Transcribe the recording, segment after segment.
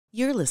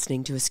You're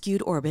listening to a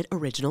Skewed Orbit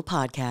original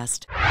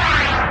podcast.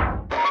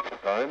 Time,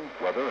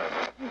 weather,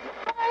 and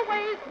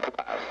always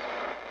pass.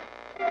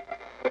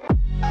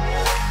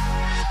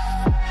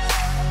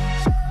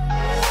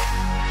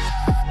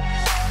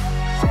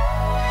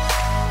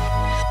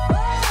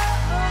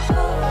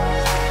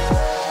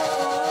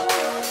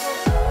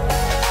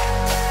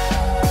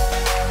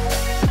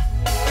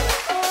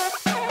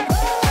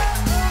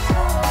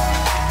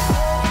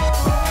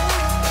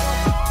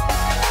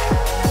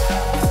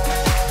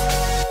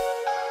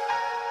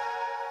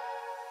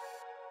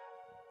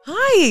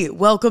 Hi,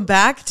 welcome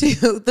back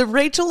to the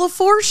Rachel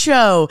LaForce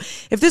Show.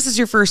 If this is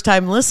your first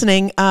time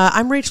listening,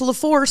 I'm Rachel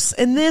LaForce,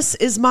 and this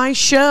is my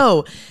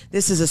show.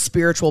 This is a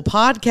spiritual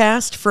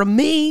podcast from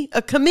me,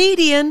 a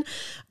comedian,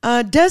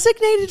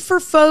 designated for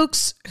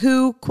folks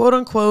who, quote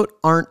unquote,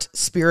 aren't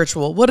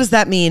spiritual. What does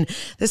that mean?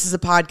 This is a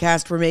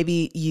podcast where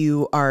maybe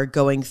you are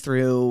going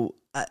through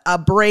a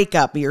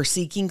breakup, you're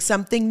seeking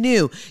something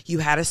new, you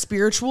had a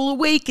spiritual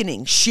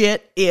awakening,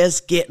 shit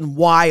is getting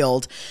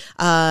wild,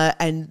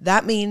 and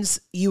that means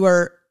you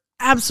are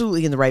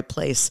absolutely in the right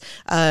place.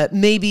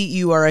 Maybe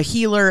you are a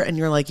healer and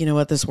you're like, you know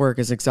what, this work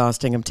is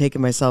exhausting, I'm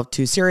taking myself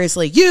too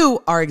seriously.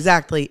 You are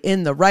exactly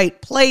in the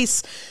right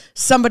place.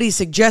 Somebody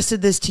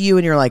suggested this to you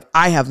and you're like,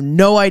 I have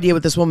no idea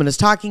what this woman is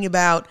talking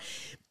about.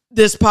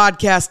 This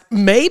podcast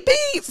may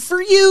be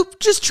for you.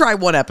 Just try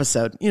one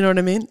episode. You know what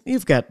I mean?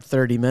 You've got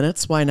 30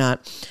 minutes. Why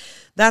not?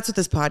 That's what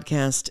this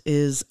podcast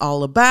is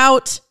all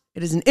about.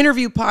 It is an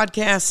interview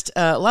podcast.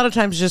 A lot of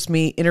times just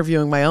me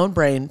interviewing my own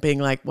brain, being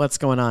like, what's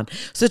going on?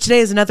 So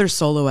today is another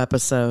solo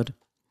episode.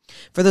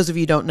 For those of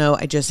you who don't know,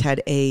 I just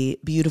had a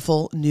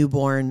beautiful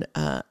newborn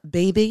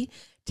baby.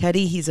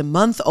 Teddy, he's a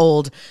month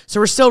old. So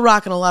we're still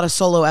rocking a lot of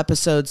solo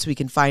episodes so we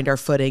can find our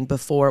footing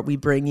before we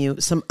bring you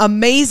some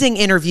amazing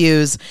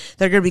interviews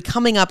that are going to be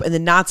coming up in the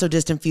not so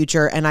distant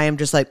future. And I am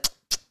just like,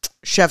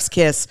 chef's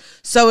kiss.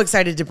 So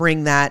excited to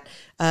bring that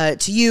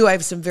to you. I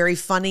have some very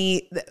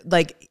funny,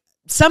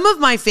 some of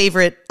my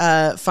favorite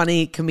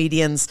funny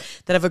comedians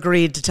that have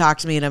agreed to talk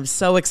to me, and I'm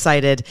so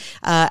excited.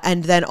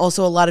 And then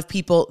also a lot of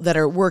people that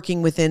are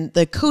working within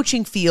the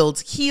coaching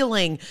fields,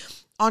 healing,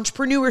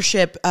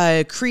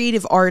 entrepreneurship,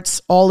 creative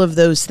arts, all of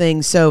those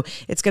things. So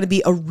it's going to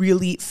be a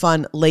really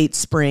fun late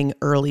spring,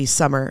 early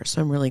summer.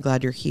 So I'm really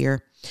glad you're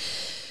here.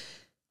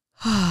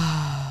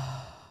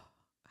 How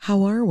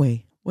are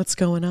we? What's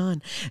going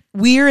on?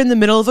 We're in the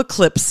middle of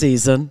eclipse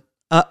season.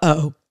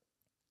 Uh-oh.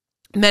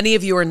 Many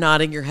of you are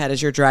nodding your head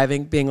as you're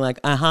driving, being like,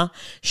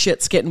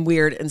 shit's getting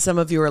weird. And some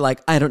of you are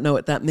like, I don't know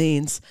what that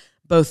means.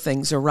 Both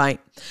things are right.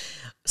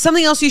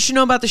 Something else you should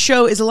know about the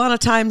show is a lot of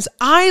times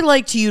I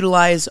like to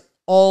utilize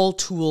all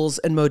tools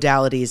and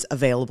modalities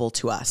available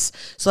to us.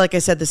 So like I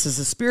said, this is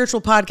a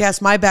spiritual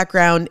podcast. My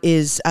background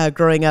is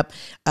growing up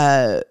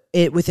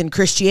within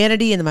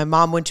Christianity, and then my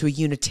mom went to a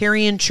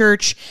Unitarian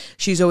church.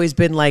 She's always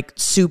been like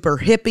super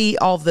hippie,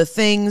 all the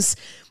things.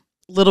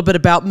 A little bit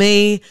about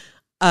me.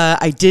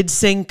 I did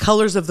sing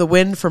Colors of the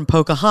Wind from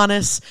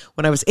Pocahontas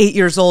when I was 8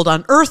 years old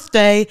on Earth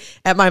Day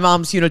at my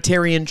mom's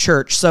Unitarian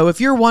church. So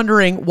if you're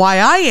wondering why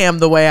I am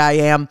the way I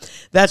am,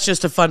 that's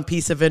just a fun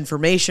piece of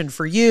information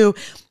for you.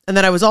 And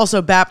then I was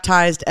also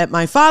baptized at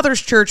my father's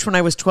church when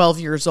I was 12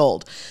 years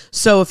old.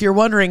 So if you're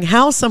wondering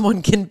how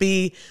someone can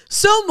be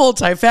so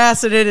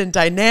multifaceted and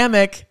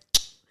dynamic,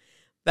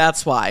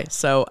 that's why.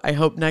 So I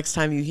hope next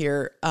time you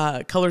hear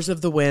Colors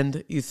of the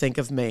Wind, you think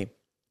of me.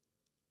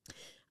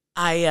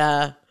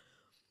 I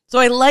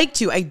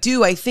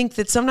think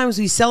that sometimes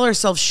we sell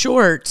ourselves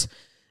short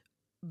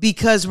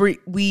because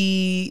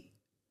we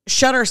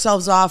shut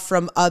ourselves off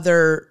from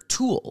other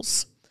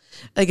tools.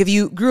 Like if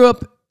you grew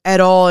up at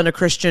all in a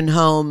Christian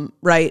home,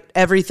 right?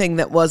 Everything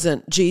that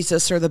wasn't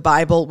Jesus or the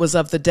Bible was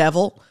of the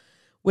devil,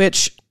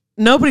 which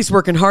nobody's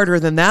working harder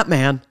than that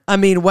man. I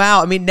mean,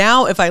 wow. I mean,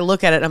 now if I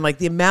look at it, I'm like,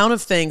 the amount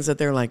of things that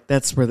they're like,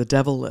 that's where the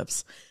devil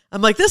lives.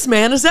 I'm like, this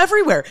man is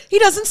everywhere. He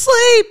doesn't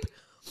sleep.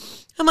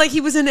 I'm like,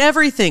 he was in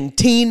everything,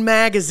 teen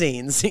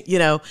magazines,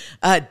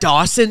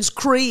 Dawson's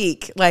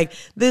Creek. Like,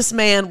 this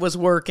man was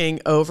working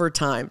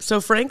overtime.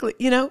 So frankly,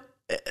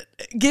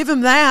 give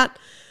him that.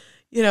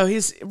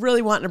 He's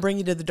really wanting to bring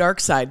you to the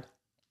dark side.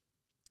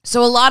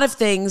 So a lot of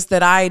things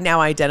that I now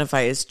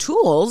identify as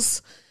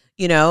tools,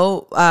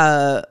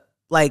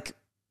 like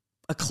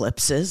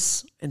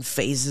eclipses and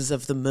phases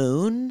of the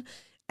moon,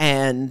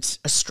 and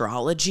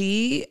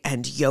astrology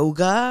and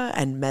yoga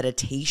and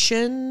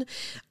meditation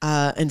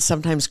and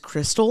sometimes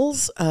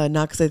crystals,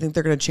 not because I think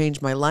they're going to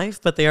change my life,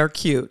 but they are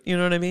cute. You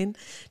know what I mean?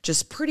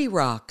 Just pretty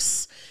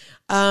rocks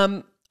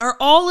are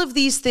all of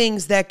these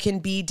things that can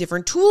be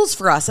different tools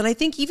for us. And I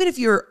think even if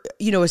you're,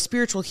 a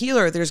spiritual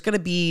healer, there's going to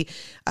be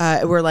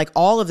where like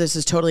all of this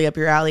is totally up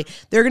your alley.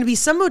 There are going to be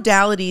some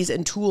modalities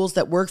and tools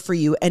that work for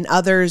you and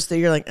others that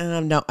you're like,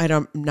 I'm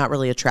not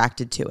really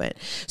attracted to it.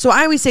 So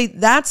I always say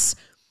that's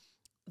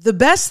the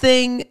best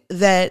thing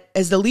that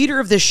as the leader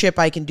of this ship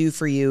I can do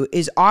for you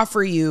is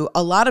offer you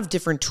a lot of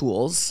different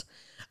tools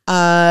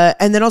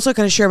And then also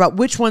kind of share about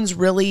which ones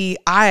really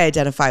I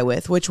identify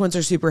with, which ones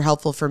are super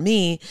helpful for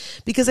me,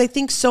 because I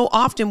think so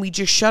often we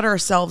just shut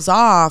ourselves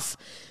off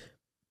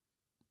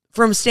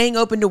from staying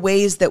open to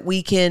ways that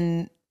we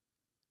can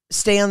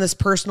stay on this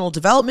personal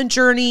development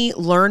journey,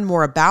 learn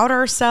more about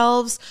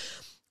ourselves.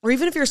 Or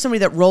even if you're somebody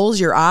that rolls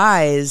your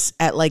eyes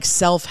at like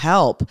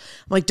self-help, I'm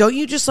like, don't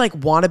you just like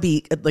want to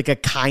be like a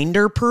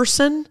kinder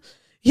person?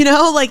 You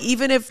know, like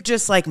even if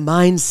just like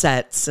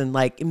mindsets and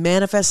like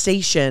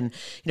manifestation,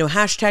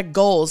 hashtag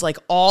goals, like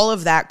all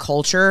of that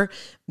culture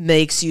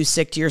makes you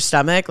sick to your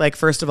stomach. Like,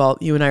 first of all,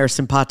 you and I are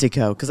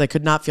simpatico because I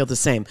could not feel the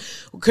same.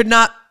 Could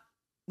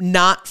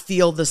not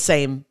feel the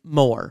same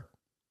more.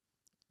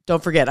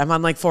 Don't forget, I'm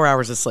on like 4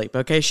 hours of sleep.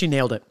 Okay. She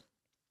nailed it.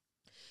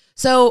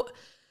 So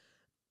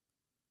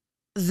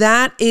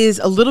that is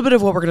a little bit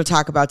of what we're going to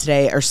talk about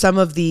today, are some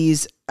of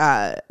these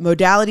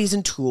modalities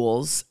and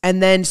tools,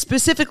 and then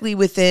specifically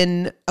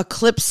within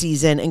eclipse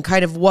season and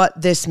kind of what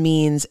this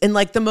means in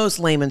like the most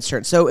layman's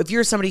terms. So if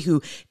you're somebody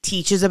who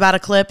teaches about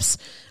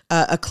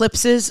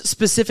eclipses,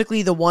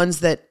 specifically the ones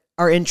that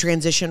are in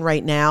transition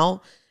right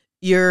now,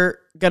 you're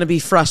going to be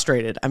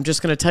frustrated. I'm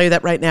just going to tell you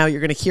that right now.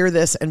 You're going to hear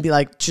this and be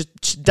like, she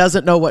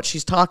doesn't know what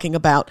she's talking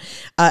about.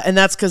 And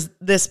that's because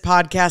this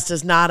podcast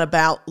is not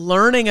about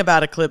learning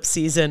about eclipse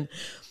season.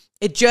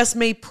 It just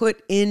may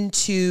put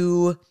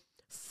into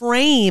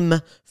frame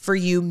for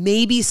you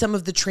maybe some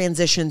of the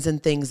transitions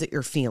and things that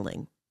you're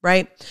feeling,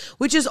 right?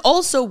 Which is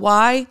also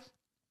why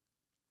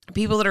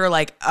people that are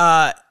like,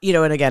 and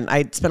again,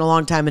 I spent a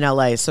long time in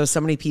LA,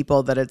 so many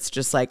people that it's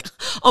just like,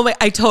 oh my,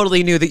 I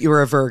totally knew that you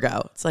were a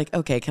Virgo. It's like,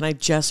 okay, can I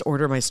just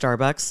order my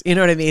Starbucks? You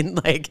know what I mean?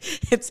 Like,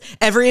 it's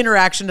every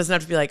interaction doesn't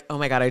have to be like, oh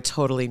my God, I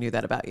totally knew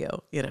that about you,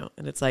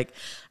 and it's like,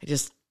 I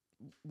just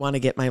want to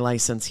get my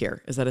license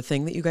here. Is that a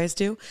thing that you guys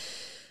do?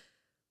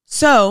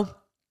 So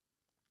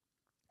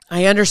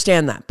I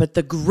understand that. But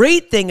the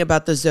great thing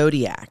about the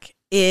zodiac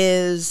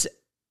is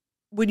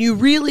when you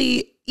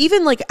really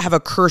even like have a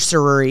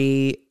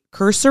cursory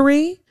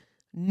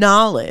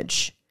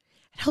knowledge,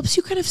 it helps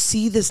you kind of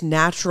see this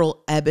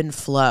natural ebb and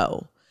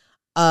flow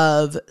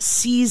of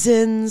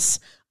seasons,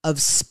 of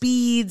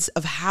speeds,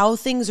 of how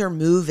things are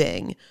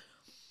moving.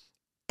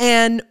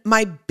 And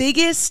my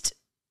biggest,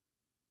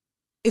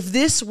 if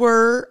this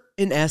were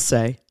an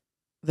essay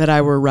that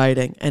I were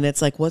writing, and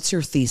it's like, what's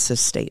your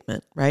thesis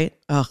statement, right?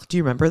 Oh, do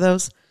you remember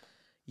those?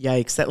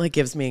 Yikes, that like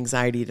gives me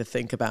anxiety to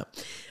think about.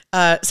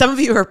 Some of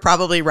you are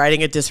probably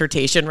writing a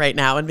dissertation right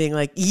now and being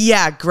like,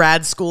 yeah,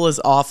 grad school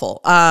is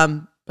awful.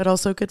 But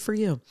also good for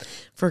you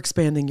for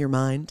expanding your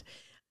mind.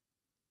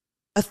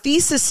 A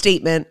thesis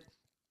statement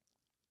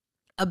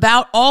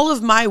about all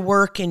of my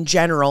work in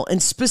general,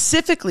 and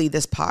specifically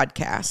this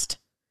podcast.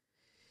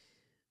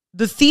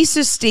 The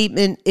thesis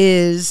statement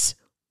is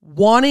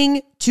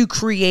wanting to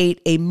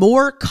create a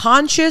more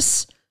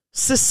conscious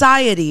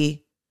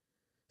society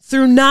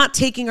through not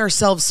taking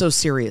ourselves so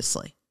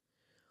seriously.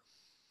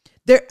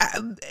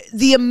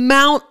 The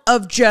amount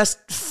of just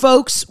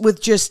folks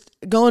with just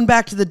going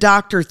back to the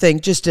doctor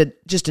thing, just an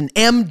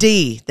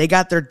MD, they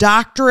got their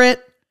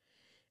doctorate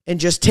and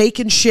just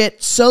taking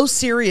shit so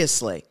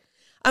seriously.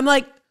 I'm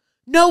like,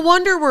 no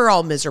wonder we're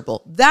all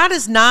miserable. That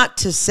is not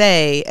to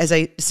say, as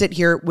I sit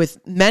here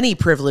with many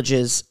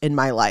privileges in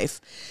my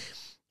life,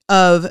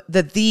 of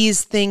that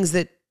these things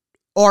that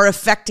are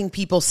affecting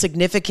people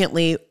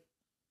significantly,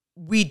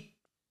 we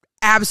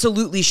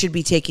absolutely should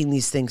be taking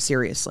these things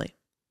seriously.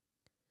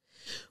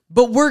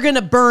 But we're going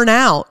to burn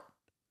out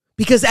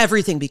because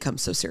everything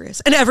becomes so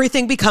serious and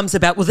everything becomes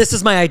about, well, this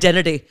is my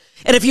identity.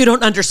 And if you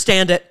don't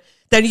understand it,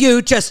 then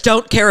you just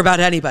don't care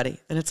about anybody.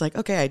 And it's like,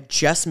 okay, I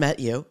just met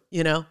you,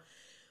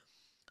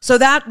 So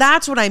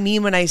that's what I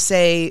mean when I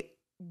say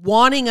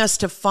wanting us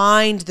to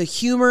find the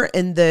humor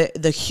and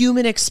the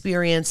human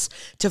experience,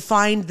 to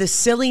find the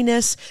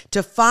silliness,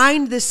 to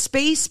find the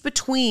space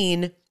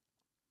between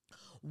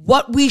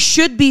what we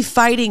should be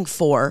fighting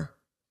for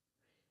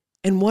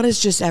and what is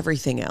just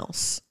everything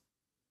else.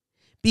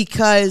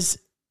 Because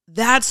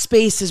that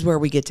space is where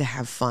we get to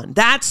have fun.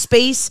 That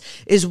space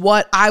is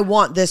what I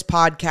want this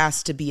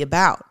podcast to be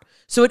about.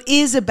 So it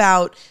is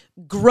about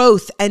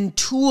growth and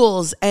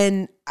tools.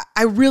 And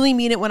I really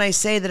mean it when I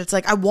say that it's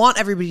like, I want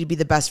everybody to be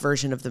the best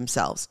version of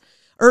themselves.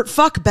 Or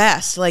fuck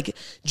best, like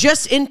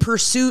just in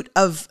pursuit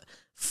of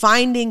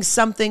finding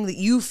something that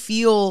you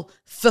feel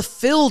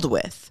fulfilled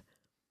with.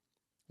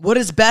 What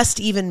does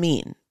best even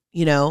mean?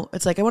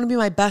 It's like, I want to be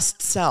my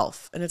best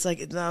self. And it's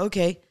like,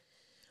 okay.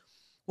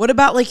 What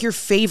about like your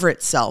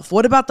favorite self?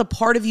 What about the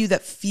part of you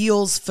that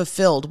feels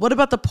fulfilled? What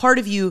about the part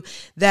of you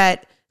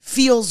that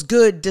feels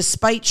good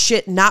despite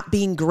shit not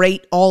being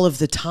great all of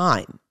the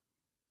time?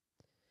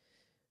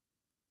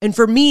 And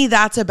for me,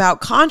 that's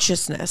about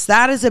consciousness.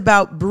 That is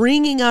about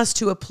bringing us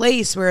to a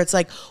place where it's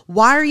like,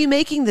 why are you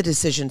making the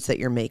decisions that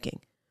you're making?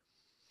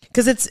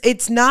 Because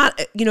it's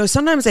not,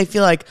 sometimes I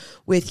feel like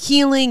with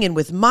healing and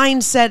with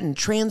mindset and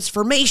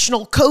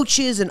transformational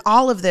coaches and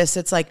all of this,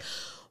 it's like,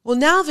 well,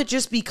 now if it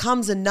just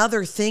becomes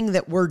another thing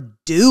that we're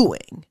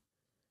doing,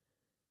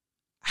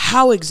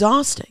 how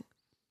exhausting.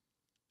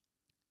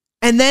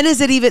 And then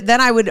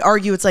then I would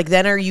argue it's like,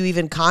 then are you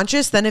even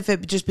conscious? Then if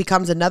it just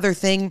becomes another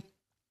thing,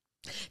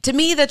 to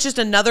me, that's just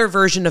another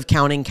version of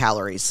counting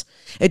calories.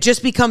 It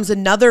just becomes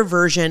another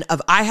version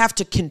of I have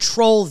to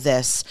control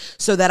this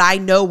so that I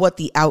know what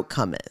the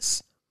outcome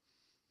is.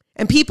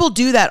 And people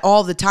do that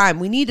all the time.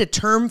 We need a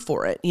term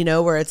for it,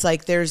 where it's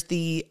like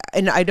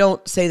and I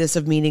don't say this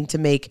of meaning to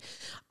make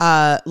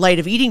light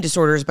of eating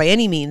disorders by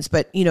any means,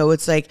 but,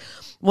 it's like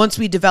once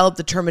we develop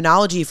the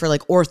terminology for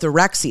like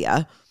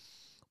orthorexia,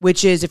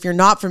 which is, if you're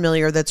not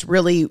familiar, that's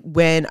really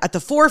when at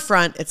the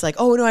forefront, it's like,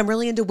 oh no, I'm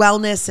really into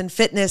wellness and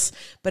fitness,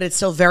 but it's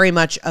still very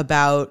much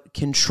about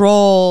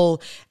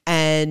control.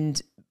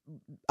 And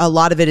a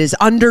lot of it is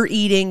under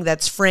eating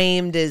that's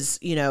framed as,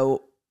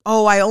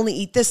 oh, I only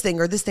eat this thing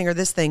or this thing or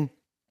this thing.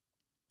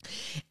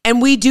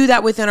 And we do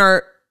that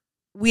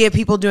we have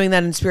people doing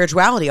that in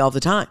spirituality all the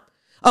time.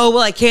 Oh,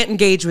 well, I can't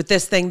engage with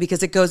this thing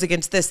because it goes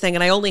against this thing.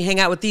 And I only hang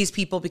out with these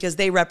people because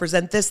they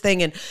represent this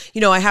thing. And,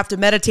 I have to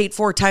meditate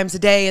 4 times a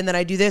day. And then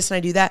I do this and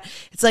I do that.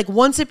 It's like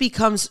once it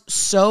becomes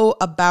so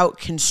about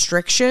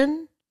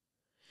constriction,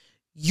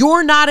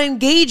 you're not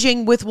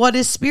engaging with what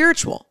is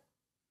spiritual.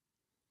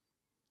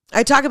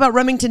 I talk about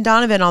Remington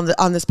Donovan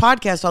on this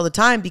podcast all the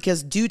time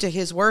because due to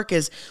his work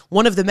is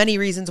one of the many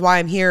reasons why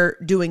I'm here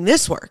doing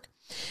this work.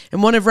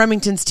 And one of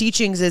Remington's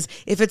teachings is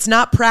if it's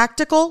not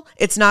practical,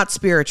 it's not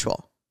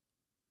spiritual.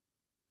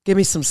 Give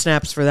me some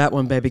snaps for that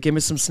one, baby. Give me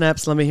some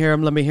snaps. Let me hear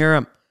them. Let me hear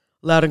them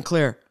loud and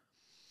clear.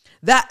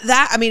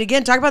 I mean,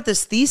 again, talk about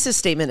this thesis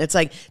statement. It's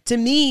like, to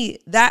me,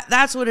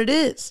 that's what it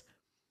is.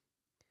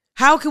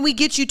 How can we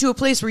get you to a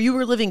place where you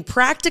are living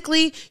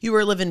practically, you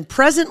are living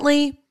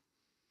presently,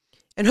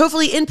 and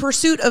hopefully in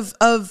pursuit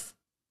of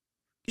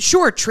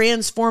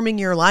transforming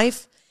your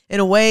life in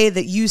a way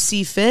that you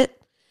see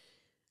fit.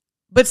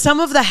 But some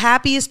of the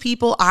happiest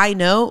people I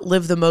know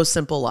live the most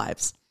simple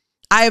lives.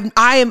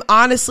 I am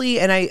honestly,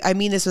 and I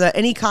mean this without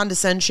any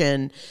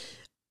condescension,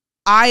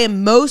 I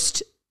am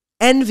most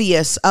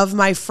envious of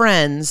my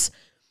friends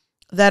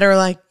that are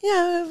like,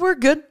 yeah, we're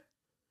good.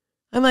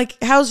 I'm like,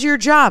 how's your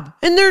job?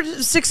 And they're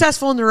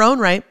successful in their own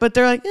right, but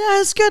they're like, yeah,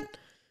 it's good.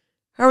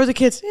 How are the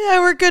kids? Yeah,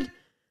 we're good.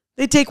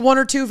 They take 1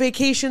 or 2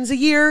 vacations a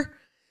year,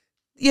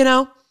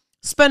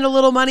 spend a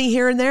little money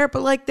here and there,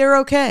 but like they're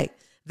okay.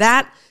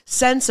 That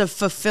sense of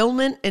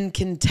fulfillment and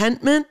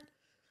contentment,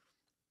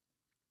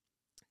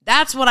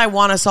 that's what I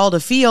want us all to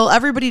feel.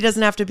 Everybody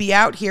doesn't have to be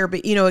out here,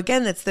 but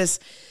again, it's this,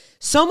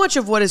 so much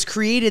of what has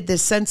created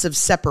this sense of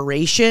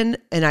separation.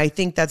 And I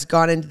think that's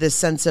gone into this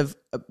sense of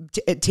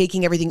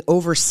taking everything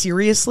over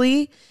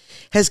seriously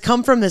has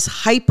come from this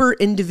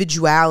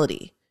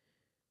hyper-individuality.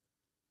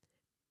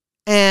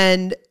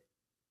 And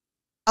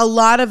a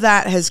lot of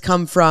that has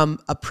come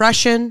from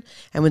oppression.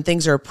 And when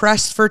things are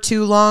oppressed for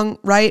too long,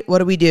 right?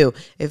 What do?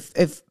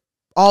 If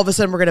all of a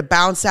sudden we're going to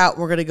bounce out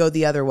and we're going to go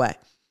the other way.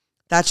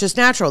 That's just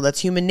natural. That's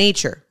human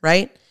nature,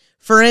 right?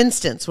 For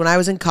instance, when I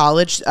was in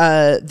college,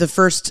 the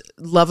first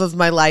love of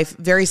my life,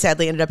 very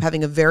sadly, ended up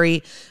having a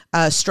very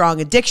strong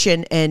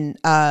addiction. And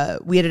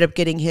we ended up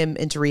getting him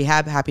into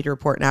rehab. Happy to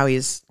report now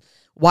he's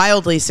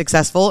wildly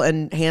successful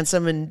and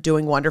handsome and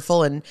doing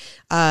wonderful and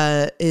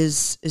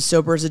is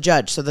sober as a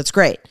judge. So that's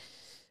great.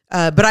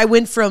 But I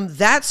went from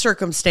that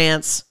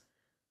circumstance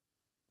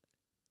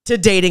to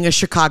dating a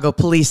Chicago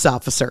police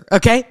officer.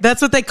 Okay.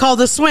 That's what they call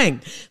the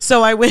swing.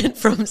 So I went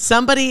from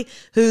somebody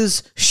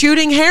who's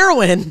shooting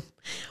heroin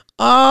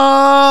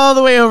all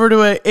the way over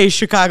to a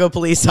Chicago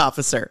police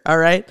officer. All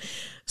right.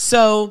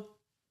 So,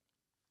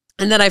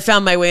 and then I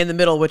found my way in the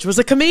middle, which was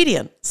a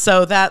comedian.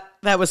 So that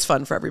was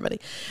fun for everybody.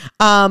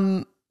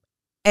 And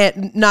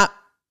not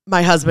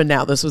my husband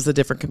now. This was a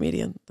different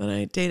comedian that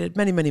I dated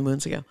many, many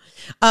moons ago.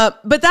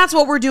 But that's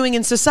what we're doing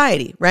in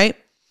society, right?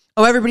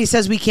 Oh, everybody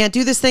says we can't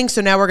do this thing,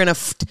 so now we're going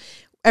to,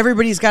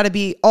 everybody's got to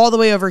be all the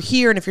way over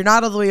here, and if you're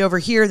not all the way over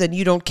here, then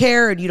you don't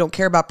care, and you don't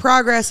care about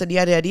progress, and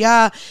yada, yada,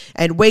 yada,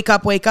 and wake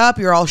up,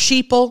 you're all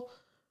sheeple.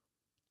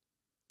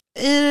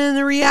 And in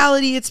the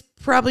reality, it's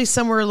probably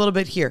somewhere a little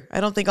bit here.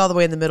 I don't think all the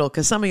way in the middle,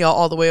 because some of y'all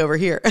all the way over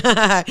here.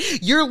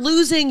 You're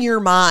losing your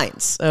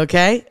minds,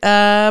 okay?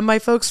 My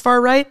folks far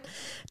right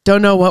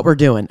don't know what we're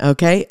doing,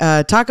 okay?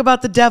 Talk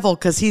about the devil,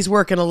 because he's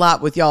working a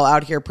lot with y'all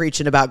out here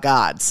preaching about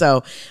God.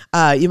 So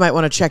you might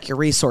want to check your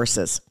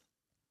resources.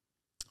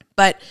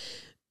 But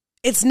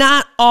it's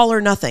not all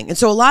or nothing. And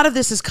so a lot of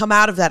this has come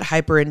out of that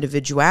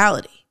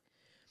hyper-individuality.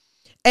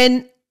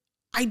 And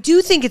I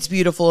do think it's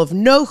beautiful of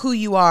know who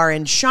you are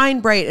and shine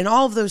bright and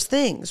all of those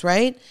things,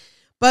 right?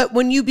 But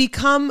when you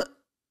become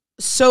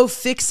so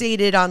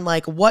fixated on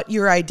like what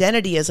your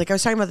identity is, like I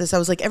was talking about this, I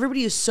was like,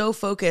 everybody is so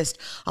focused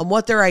on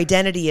what their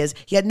identity is,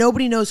 yet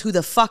nobody knows who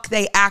the fuck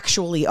they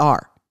actually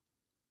are.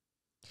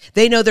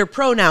 They know their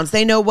pronouns.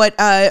 They know what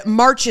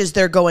marches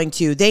they're going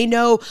to. They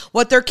know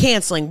what they're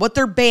canceling, what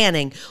they're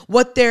banning,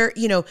 what they're,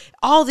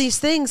 all these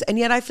things. And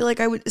yet I feel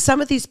like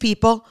some of these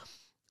people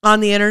on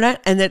the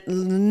internet, and that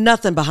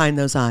nothing behind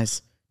those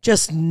eyes,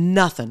 just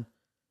nothing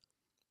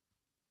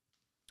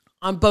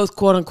on both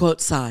quote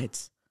unquote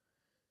sides.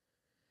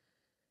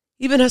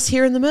 Even us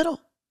here in the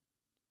middle.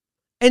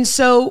 And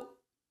so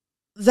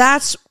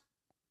that's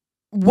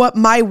what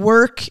my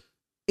work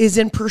is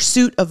in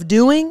pursuit of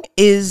doing,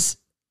 is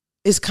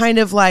kind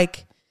of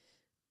like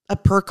a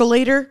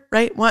percolator,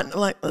 right?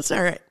 Let's,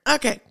 all right.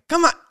 Okay.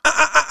 Come on.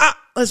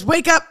 Let's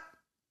wake up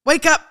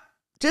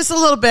just a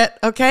little bit.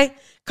 Okay.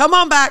 Come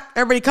on back.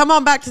 Everybody come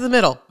on back to the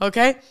middle.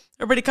 Okay.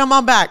 Everybody come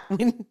on back.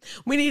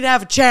 We need to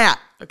have a chat.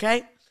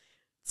 Okay.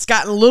 It's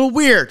gotten a little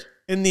weird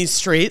in these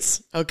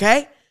streets.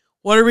 Okay.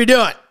 What are we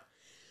doing?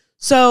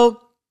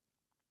 So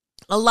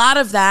a lot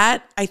of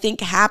that, I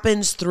think,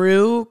 happens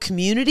through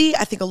community.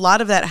 I think a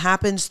lot of that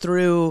happens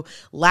through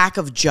lack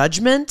of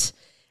judgment.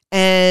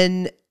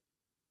 And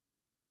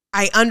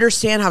I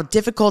understand how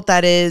difficult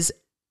that is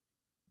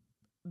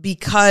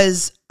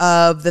because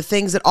of the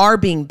things that are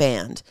being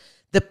banned,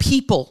 the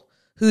people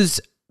whose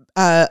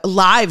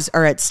lives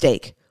are at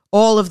stake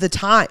all of the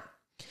time,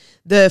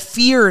 the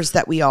fears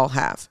that we all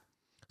have.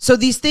 So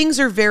these things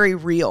are very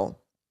real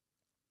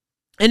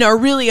and are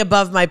really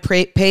above my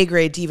pay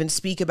grade to even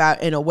speak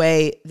about in a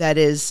way that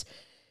is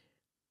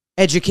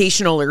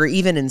educational or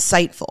even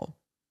insightful.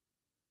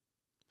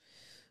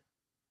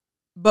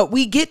 But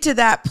we get to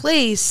that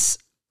place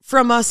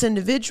from us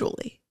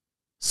individually.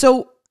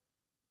 So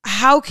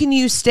how can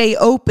you stay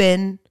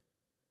open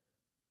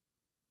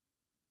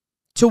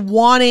to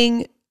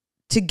wanting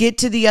to get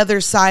to the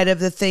other side of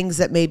the things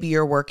that maybe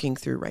you're working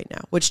through right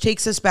now? Which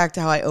takes us back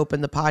to how I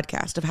opened the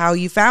podcast, of how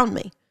you found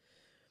me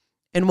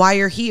and why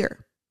you're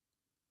here.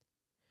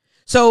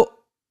 So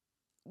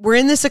we're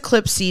in this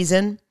eclipse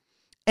season,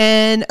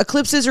 and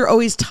eclipses are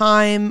always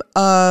time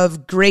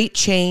of great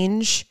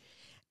change.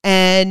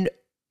 And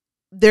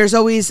there's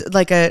always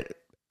like an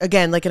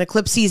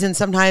eclipse season.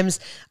 Sometimes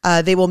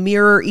they will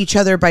mirror each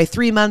other by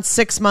 3 months,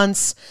 6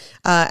 months.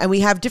 And we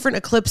have different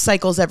eclipse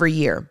cycles every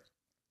year.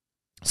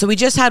 So we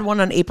just had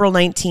one on April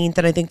 19th,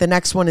 and I think the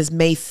next one is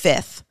May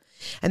 5th.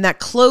 And that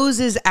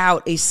closes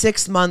out a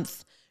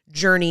 6-month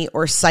journey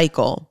or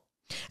cycle.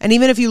 And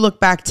even if you look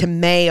back to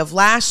May of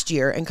last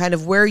year and kind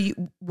of where you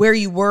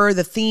were,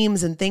 the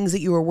themes and things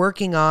that you were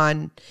working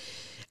on,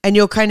 and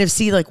you'll kind of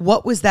see like,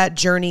 what was that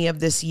journey of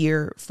this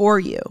year for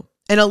you?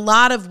 And a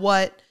lot of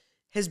what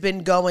has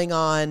been going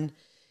on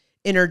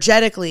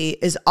energetically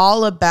is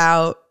all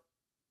about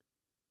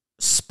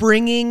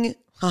springing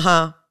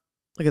up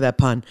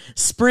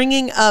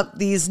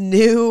these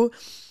new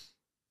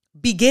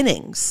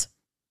beginnings.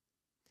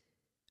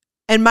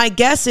 And my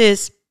guess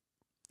is,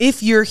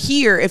 if you're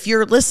here, if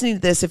you're listening to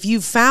this, if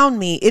you've found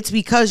me, it's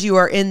because you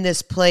are in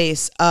this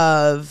place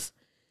of,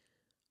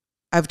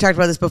 I've talked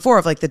about this before,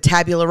 of like the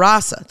tabula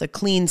rasa, the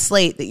clean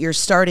slate, that you're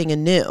starting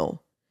anew.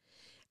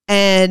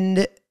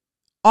 And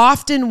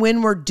often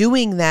when we're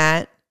doing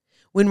that,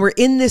 when we're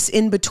in this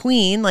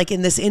in-between, like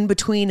in this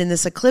in-between in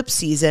this eclipse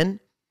season,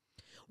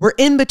 we're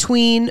in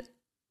between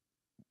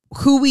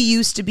who we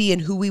used to be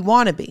and who we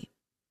want to be.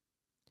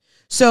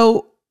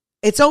 So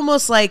it's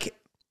almost like,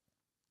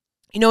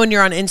 you know, when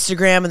you're on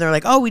Instagram and they're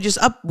like, oh, we just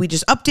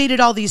updated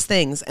all these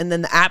things. And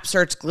then the app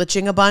starts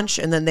glitching a bunch.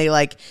 And then they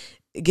like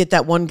get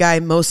that one guy,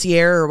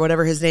 Mosier or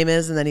whatever his name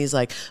is. And then he's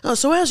like, oh,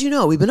 so as you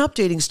know, we've been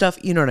updating stuff.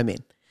 You know what I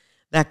mean?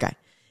 That guy.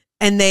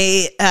 And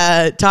they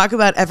talk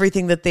about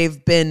everything that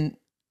they've been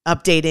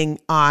updating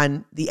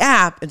on the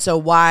app. And so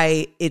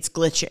why it's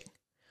glitching.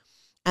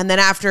 And then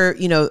after,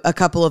 you know, a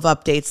couple of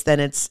updates, then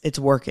it's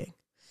working.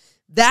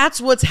 That's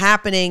what's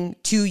happening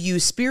to you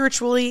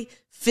spiritually,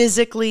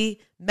 physically,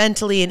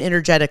 mentally, and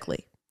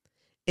energetically,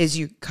 is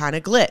you kind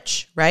of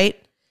glitch, right?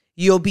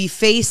 You'll be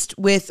faced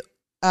with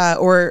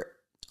or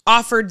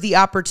offered the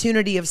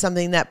opportunity of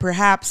something that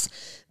perhaps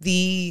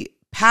the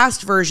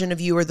past version of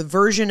you, or the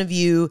version of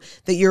you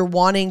that you're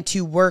wanting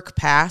to work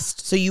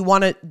past. So you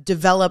want to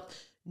develop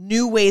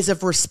new ways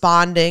of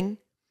responding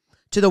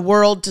to the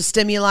world, to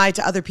stimuli,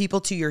 to other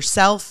people, to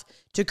yourself,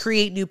 to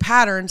create new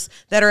patterns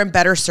that are in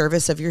better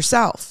service of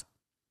yourself.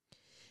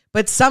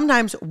 But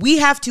sometimes we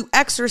have to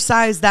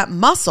exercise that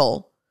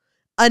muscle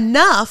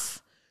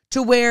enough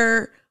to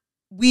where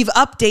we've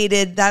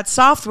updated that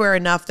software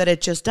enough that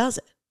it just does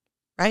it,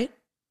 right?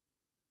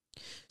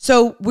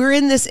 So we're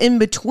in this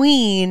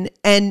in-between,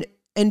 and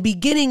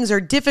beginnings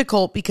are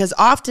difficult because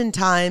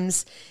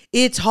oftentimes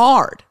it's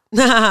hard.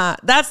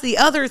 That's the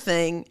other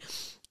thing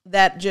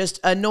that just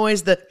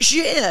annoys the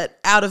shit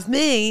out of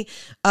me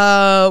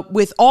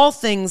with all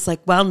things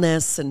like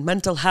wellness and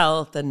mental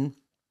health and,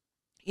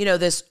 you know,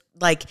 this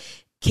like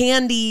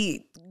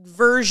candy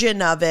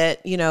version of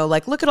it, you know,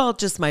 like, look at all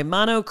just my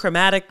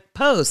monochromatic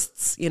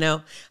posts, you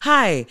know,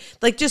 hi,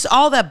 like just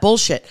all that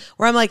bullshit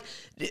where I'm like,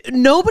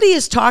 nobody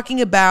is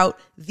talking about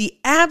the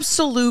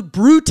absolute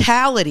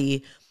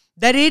brutality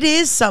that it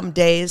is some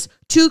days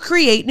to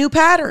create new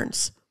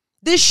patterns.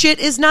 This shit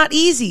is not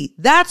easy.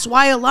 That's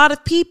why a lot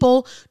of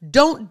people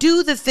don't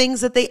do the things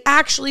that they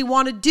actually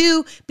want to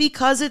do,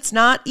 because it's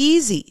not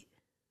easy.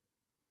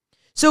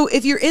 So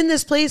if you're in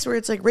this place where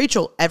it's like,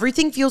 Rachel,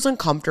 everything feels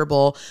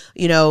uncomfortable,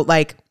 you know,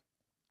 like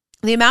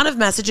The amount of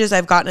messages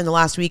I've gotten in the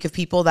last week of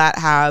people that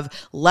have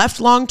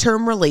left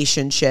long-term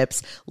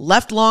relationships,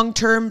 left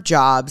long-term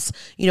jobs,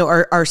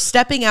 are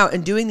stepping out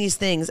and doing these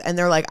things. And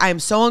they're like, I'm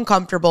so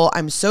uncomfortable.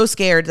 I'm so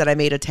scared that I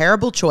made a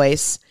terrible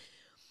choice.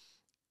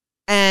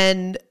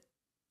 And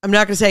I'm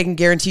not going to say I can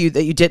guarantee you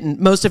that you didn't.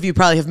 Most of you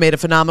probably have made a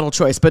phenomenal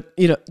choice, but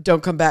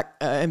don't come back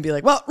and be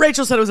like, well,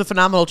 Rachel said it was a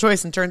phenomenal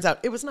choice, and turns out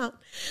it was not.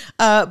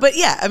 But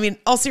yeah, I mean,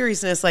 all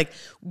seriousness, like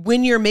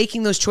when you're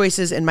making those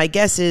choices, and my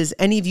guess is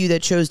any of you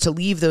that chose to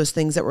leave those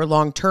things that were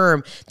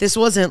long-term, this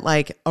wasn't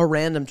like a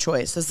random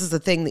choice. This is the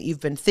thing that you've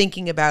been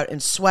thinking about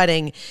and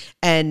sweating,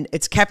 and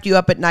it's kept you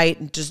up at night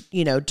and just,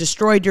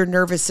 destroyed your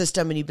nervous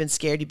system, and you've been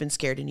scared,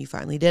 and you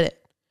finally did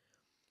it.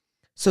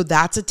 So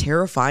that's a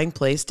terrifying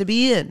place to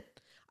be in.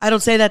 I don't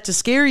say that to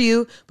scare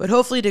you, but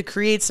hopefully to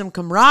create some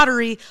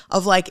camaraderie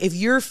of like, if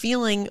you're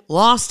feeling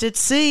lost at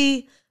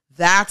sea,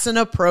 that's an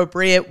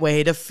appropriate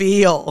way to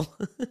feel.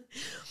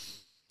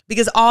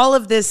 Because all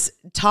of this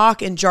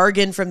talk and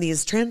jargon from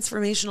these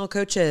transformational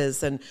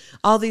coaches and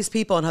all these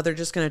people and how they're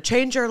just going to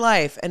change your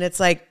life. And it's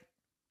like,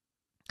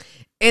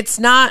 it's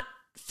not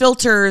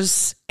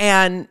filters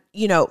and,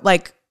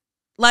 like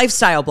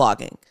lifestyle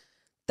blogging.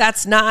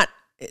 That's not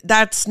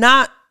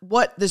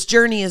what this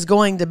journey is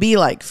going to be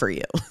like for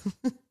you.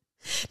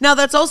 Now,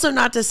 that's also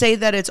not to say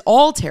that it's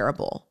all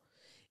terrible.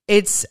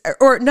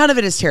 Or none of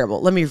it is terrible.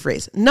 Let me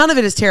rephrase. None of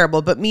it is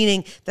terrible, but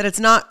meaning that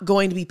it's not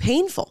going to be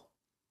painful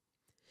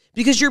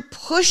because you're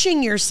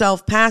pushing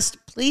yourself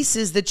past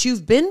places that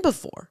you've been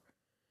before.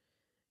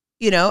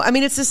 I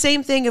mean, it's the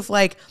same thing if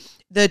like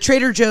the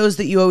Trader Joe's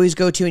that you always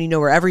go to and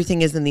where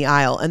everything is in the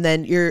aisle, and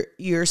then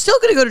you're still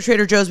going to go to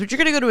Trader Joe's, but you're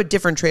going to go to a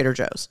different Trader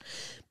Joe's.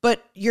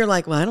 But you're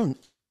like, well,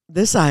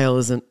 this aisle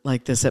isn't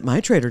like this at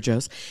my Trader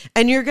Joe's.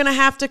 And you're going to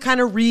have to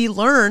kind of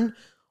relearn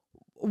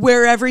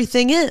where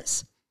everything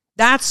is.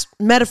 That's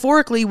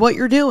metaphorically what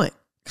you're doing.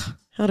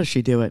 How does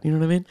she do it? You know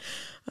what I mean?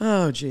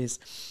 Oh, geez.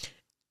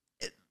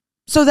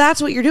 So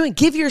that's what you're doing.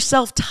 Give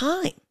yourself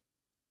time.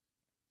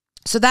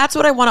 So that's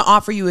what I want to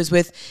offer you is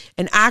with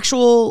an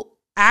actual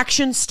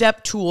action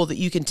step tool that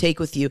you can take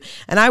with you.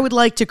 And I would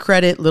like to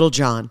credit Little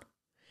John.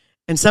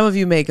 And some of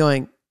you may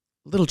going,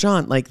 Little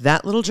John, like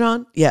that Little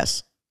John?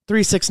 Yes.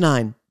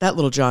 369, that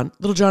Little John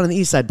and the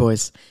Eastside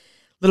Boyz.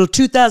 Little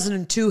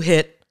 2002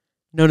 hit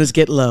known as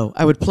Get Low.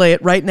 I would play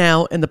it right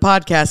now in the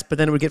podcast, but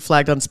then it would get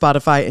flagged on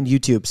Spotify and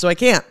YouTube. So I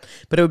can't.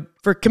 But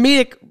for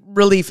comedic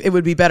relief, it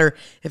would be better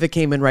if it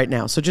came in right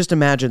now. So just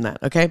imagine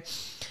that, okay?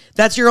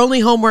 That's your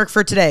only homework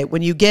for today.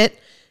 When you get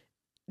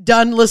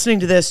done listening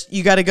to this,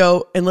 you got to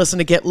go and listen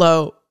to Get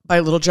Low by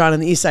Little John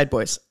and the Eastside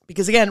Boyz.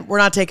 Because again, we're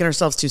not taking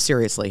ourselves too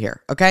seriously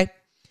here, okay?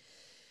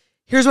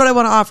 Here's what I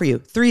want to offer you.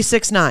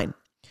 369.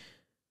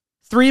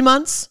 3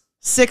 months,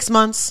 6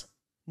 months,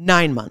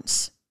 9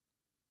 months.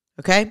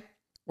 Okay?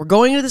 We're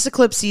going into this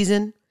eclipse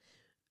season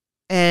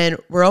and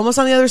we're almost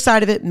on the other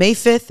side of it. May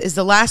 5th is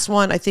the last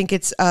one. I think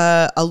it's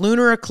a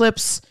lunar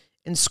eclipse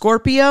in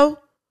Scorpio.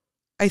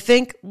 I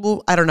think.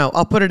 Well, I don't know.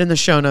 I'll put it in the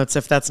show notes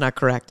if that's not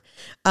correct.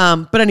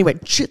 But anyway,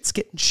 shit's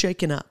getting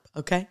shaken up.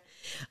 Okay?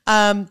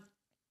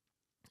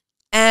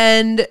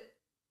 And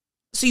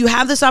so you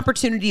have this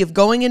opportunity of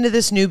going into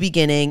this new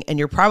beginning and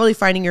you're probably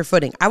finding your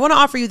footing. I want to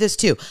offer you this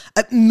too.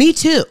 Me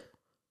too.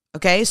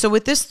 Okay. So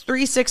with this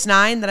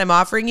 369 that I'm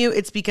offering you,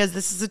 it's because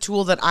this is a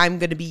tool that I'm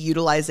going to be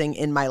utilizing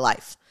in my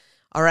life.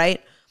 All right.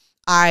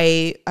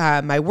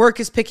 My work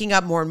is picking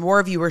up. More and more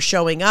of you are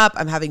showing up.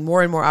 I'm having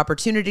more and more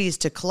opportunities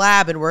to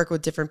collab and work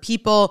with different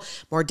people,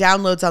 more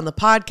downloads on the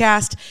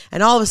podcast.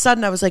 And all of a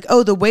sudden I was like,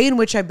 oh, the way in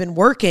which I've been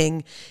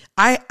working,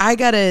 I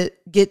got to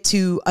get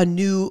to a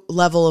new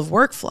level of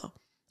workflow.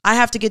 I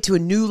have to get to a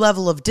new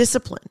level of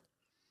discipline.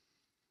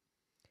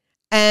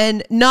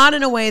 And not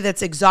in a way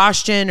that's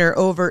exhaustion or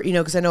over,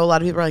 because I know a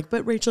lot of people are like,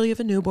 but Rachel, you have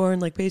a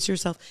newborn, like pace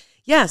yourself.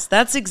 Yes,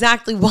 that's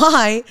exactly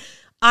why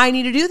I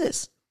need to do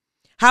this.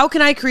 How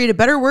can I create a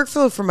better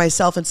workflow for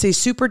myself and stay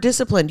super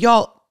disciplined?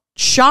 Y'all,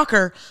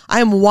 shocker,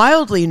 I am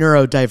wildly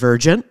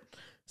neurodivergent.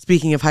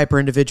 Speaking of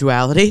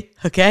hyper-individuality,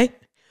 okay?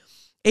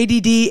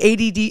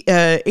 ADHD,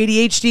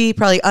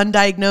 probably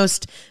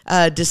undiagnosed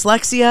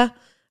dyslexia.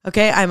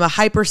 Okay, I'm a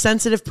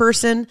hypersensitive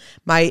person.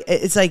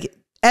 It's like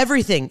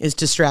everything is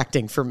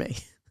distracting for me.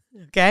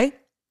 Okay?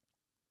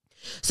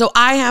 So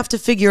I have to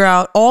figure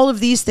out all of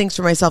these things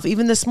for myself.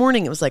 Even this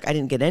morning, it was like I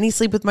didn't get any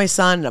sleep with my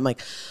son. And I'm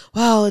like,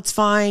 well, it's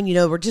fine.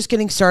 We're just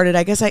getting started.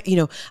 I guess I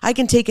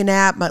can take a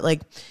nap, but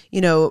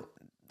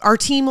our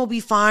team will be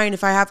fine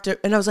if I have to.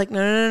 And I was like,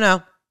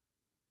 no.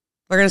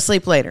 We're going to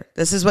sleep later.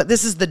 This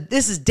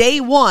is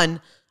day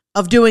one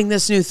of doing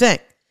this new thing.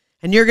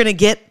 And you're going to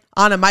get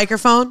on a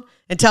microphone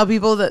and tell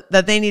people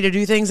that they need to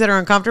do things that are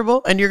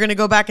uncomfortable, and you're going to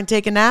go back and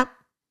take a nap,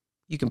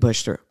 you can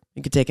push through.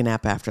 You can take a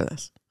nap after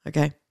this,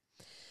 okay?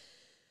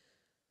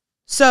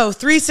 So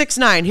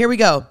 369, here we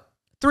go.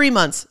 3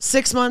 months,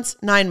 6 months,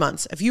 9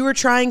 months. If you were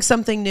trying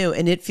something new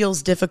and it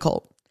feels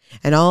difficult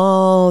and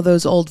all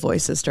those old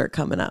voices start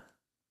coming up,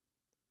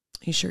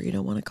 you sure you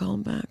don't want to call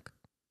them back?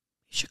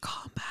 You should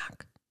call them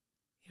back.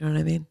 You know what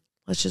I mean?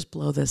 Let's just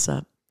blow this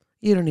up.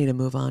 You don't need to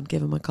move on.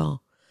 Give them a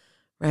call.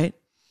 right?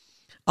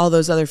 All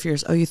those other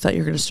fears. Oh, you thought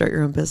you were going to start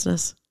your own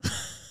business?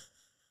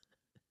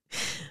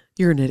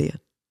 You're an idiot.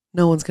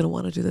 No one's going to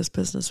want to do this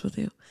business with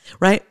you,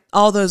 right?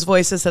 All those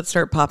voices that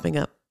start popping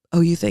up.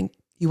 Oh, you think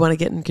you want to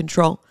get in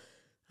control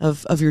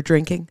of your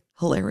drinking?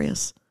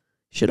 Hilarious.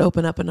 You should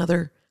open up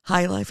another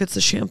High Life. It's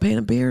the champagne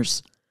and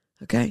beers,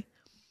 okay?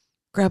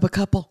 Grab a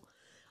couple.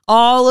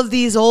 All of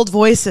these old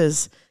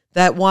voices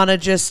that want to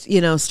just,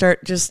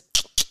 start just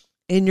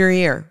in your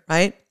ear,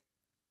 right?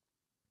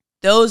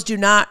 Those do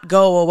not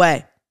go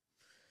away.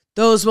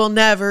 Those will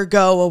never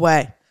go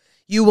away.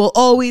 You will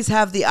always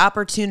have the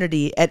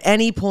opportunity at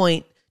any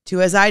point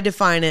to, as I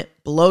define it,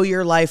 blow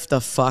your life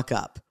the fuck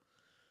up,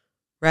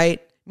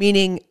 right?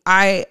 Meaning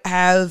I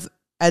have,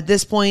 at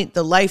this point,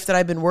 the life that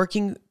I've been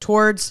working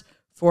towards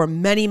for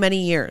many,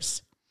 many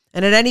years.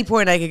 And at any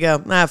point I could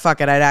go,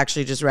 fuck it. I'd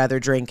actually just rather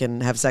drink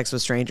and have sex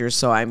with strangers.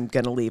 So I'm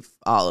going to leave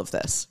all of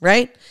this,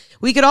 right?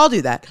 We could all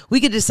do that.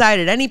 We could decide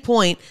at any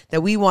point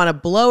that we want to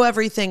blow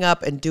everything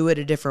up and do it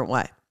a different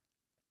way.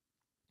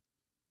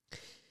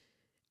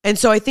 And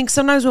so I think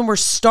sometimes when we're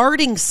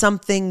starting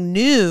something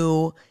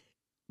new,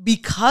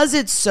 because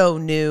it's so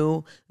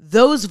new,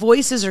 those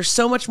voices are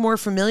so much more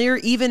familiar,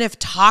 even if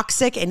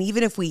toxic and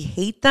even if we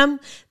hate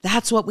them.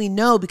 That's what we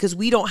know because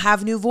we don't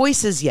have new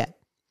voices yet.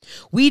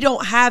 We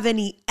don't have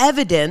any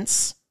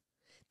evidence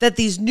that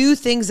these new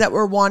things that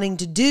we're wanting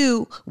to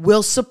do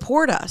will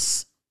support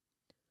us.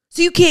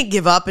 So you can't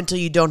give up until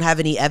you don't have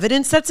any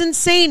evidence. That's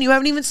insane. You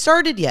haven't even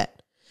started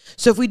yet.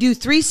 So if we do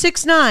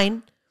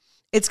 369,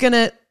 it's going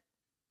to,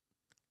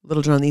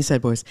 Little John the Eastside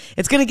Boyz,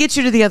 it's going to get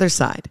you to the other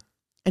side.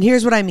 And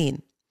here's what I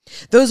mean.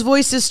 Those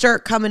voices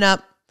start coming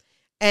up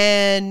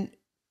and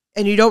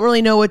you don't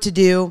really know what to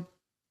do.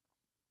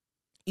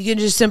 You can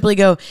just simply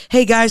go,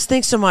 hey guys,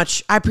 thanks so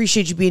much. I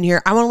appreciate you being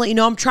here. I want to let you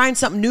know I'm trying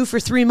something new for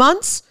 3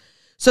 months.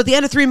 So at the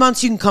end of 3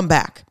 months, you can come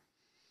back.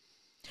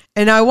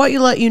 And I want you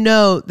to let you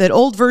know that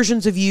old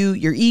versions of you,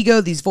 your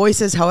ego, these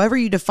voices, however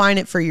you define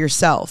it for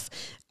yourself,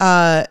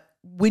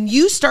 when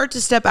you start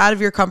to step out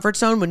of your comfort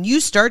zone, when you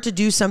start to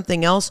do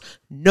something else,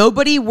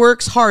 nobody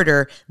works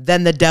harder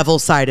than the devil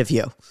side of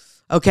you.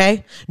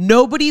 Okay?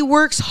 Nobody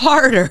works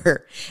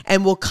harder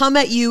and will come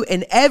at you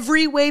in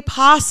every way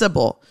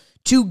possible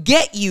to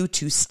get you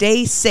to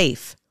stay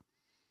safe.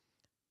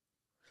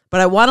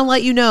 But I want to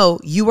let you know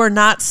you are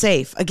not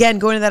safe. Again,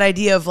 going to that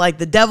idea of like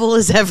the devil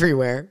is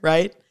everywhere,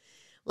 right?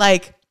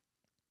 Like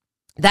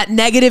that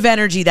negative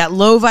energy, that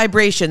low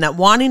vibration, that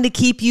wanting to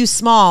keep you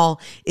small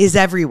is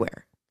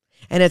everywhere.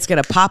 And it's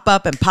going to pop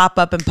up and pop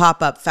up and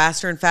pop up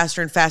faster and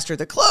faster and faster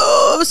the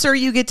closer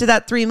you get to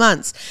that 3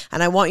 months.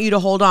 And I want you to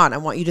hold on. I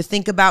want you to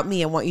think about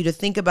me. I want you to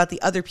think about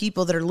the other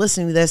people that are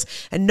listening to this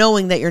and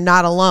knowing that you're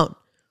not alone.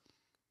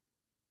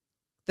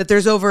 That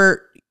there's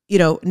over,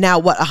 now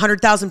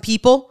 100,000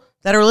 people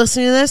that are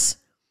listening to this,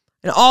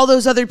 and all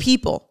those other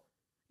people.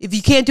 If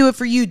you can't do it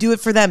for you, do it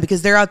for them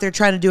because they're out there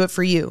trying to do it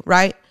for you,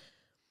 right?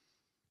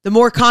 The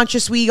more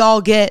conscious we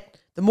all get,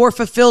 the more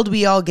fulfilled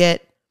we all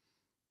get,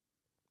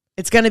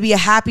 it's going to be a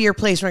happier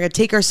place. We're going to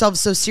take ourselves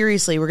so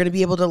seriously. We're going to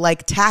be able to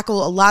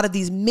tackle a lot of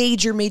these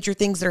major, major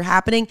things that are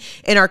happening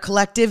in our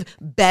collective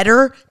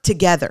better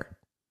together.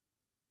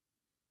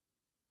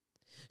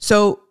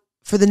 So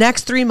for the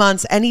next 3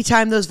 months,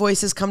 anytime those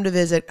voices come to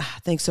visit,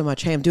 thanks so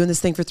much. Hey, I'm doing this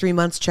thing for 3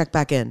 months. Check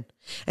back in.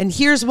 And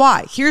here's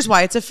why. Here's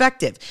why it's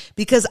effective.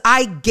 Because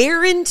I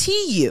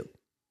guarantee you,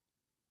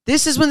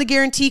 this is when the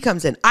guarantee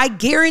comes in. I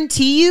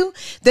guarantee you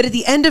that at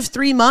the end of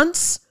 3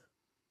 months,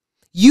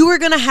 you are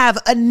going to have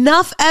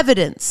enough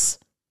evidence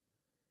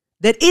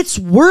that it's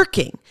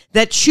working,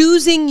 that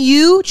choosing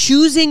you,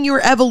 choosing your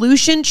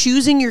evolution,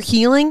 choosing your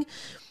healing,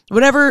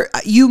 whatever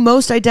you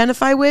most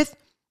identify with,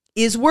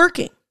 is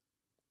working.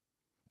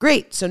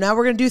 Great. So now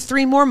we're going to do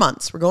 3 more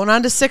months. We're going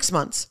on to 6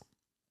 months.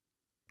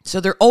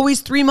 So they're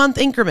always 3-month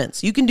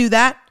increments. You can do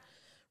that,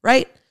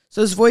 right?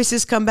 So those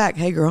voices come back.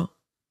 Hey, girl,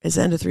 it's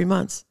the end of 3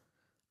 months.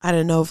 I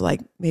don't know if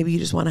maybe you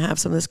just want to have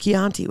some of this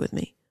Chianti with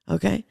me.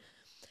 Okay.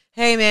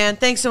 Hey man,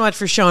 thanks so much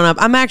for showing up.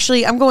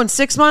 I'm going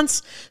 6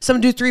 months. So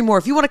I'm going to do 3 more.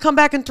 If you want to come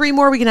back in 3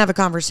 more, we can have a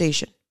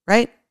conversation,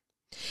 right?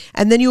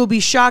 And then you will be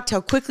shocked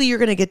how quickly you're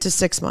going to get to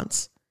 6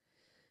 months.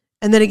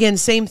 And then again,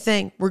 same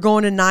thing. We're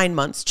going to 9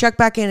 months. Check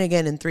back in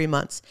again in 3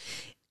 months.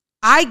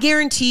 I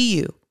guarantee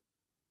you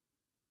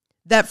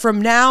that from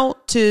now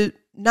to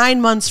 9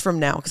 months from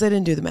now, because I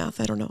didn't do the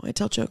math. I don't know. I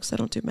tell jokes. I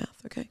don't do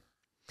math. Okay.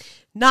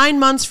 9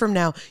 months from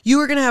now, you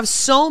are going to have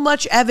so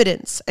much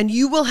evidence and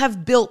you will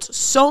have built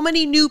so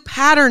many new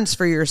patterns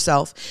for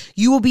yourself.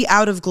 You will be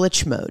out of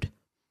glitch mode.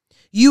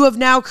 You have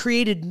now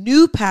created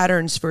new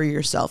patterns for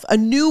yourself, a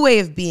new way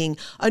of being,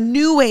 a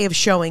new way of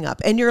showing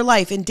up in your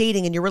life, in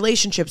dating, in your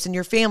relationships, in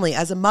your family,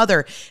 as a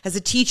mother, as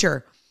a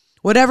teacher,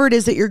 whatever it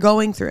is that you're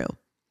going through.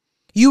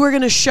 You are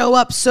going to show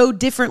up so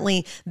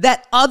differently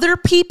that other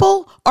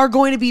people are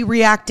going to be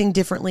reacting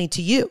differently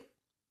to you.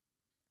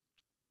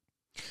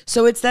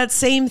 So it's that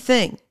same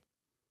thing.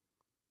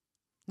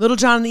 Little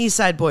John and the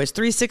Eastside Boyz,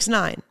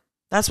 369.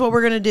 That's what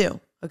we're going to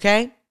do,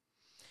 okay?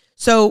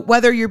 So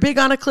whether you're big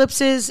on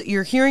eclipses,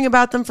 you're hearing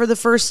about them for the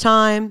first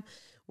time,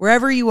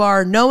 wherever you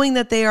are, knowing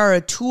that they are a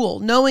tool,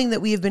 knowing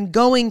that we have been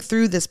going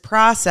through this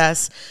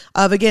process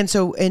of, again,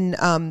 so in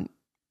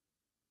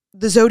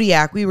the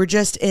zodiac, we were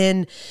just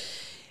in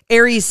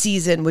Aries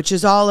season, which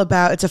is all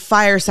about, it's a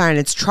fire sign.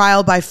 It's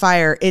trial by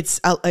fire.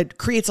 It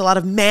creates a lot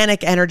of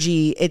manic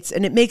energy.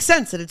 And it makes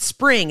sense that it's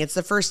spring. It's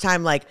the first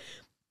time like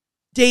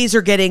days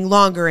are getting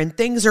longer and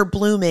things are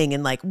blooming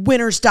and like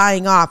winter's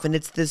dying off. And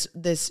it's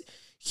this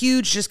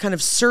huge, just kind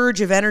of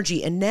surge of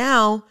energy. And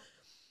now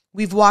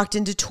we've walked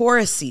into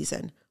Taurus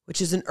season, which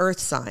is an earth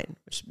sign,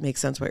 which makes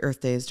sense why Earth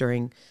Day is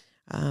during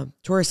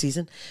Taurus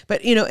season.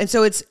 But, and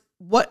so it's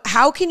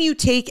how can you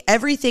take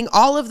everything,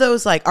 all of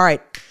those, like, all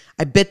right,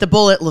 I bit the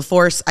bullet,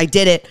 LaForce. I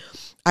did it.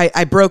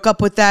 I broke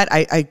up with that.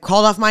 I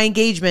called off my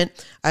engagement.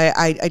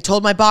 I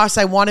told my boss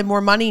I wanted more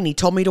money and he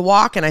told me to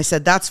walk. And I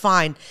said, that's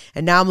fine.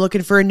 And now I'm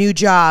looking for a new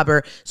job.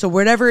 Or so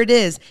whatever it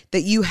is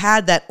that you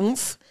had, that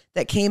oomph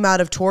that came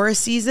out of Taurus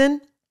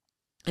season.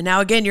 And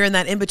now again, you're in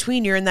that in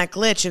between, you're in that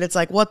glitch and it's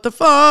like, what the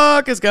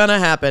fuck is going to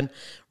happen?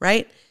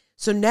 Right?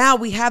 So now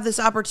we have this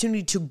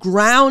opportunity to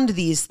ground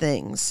these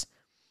things.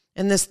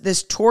 And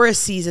this Taurus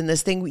season,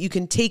 this thing you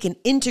can take and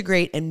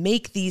integrate and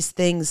make these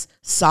things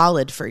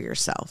solid for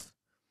yourself.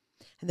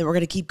 And then we're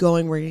going to keep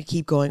going. We're going to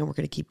keep going and we're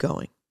going to keep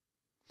going.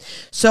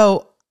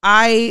 So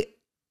I've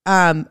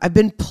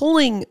been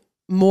pulling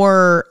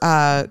more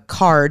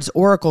cards,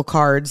 oracle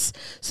cards.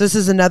 So this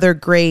is another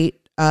great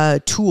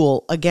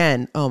tool.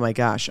 Again, oh my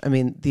gosh. I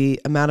mean,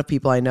 the amount of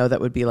people I know that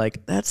would be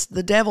like, that's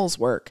the devil's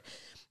work.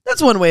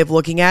 That's one way of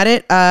looking at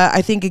it.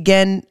 I think,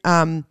 again,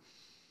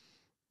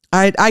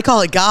 I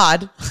call it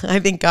God. I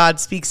think God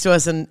speaks to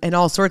us in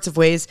all sorts of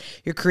ways.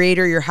 Your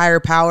creator, your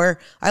higher power.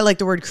 I like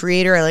the word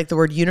creator. I like the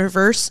word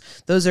universe.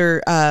 Those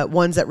are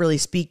ones that really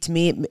speak to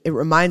me. It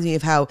reminds me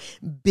of how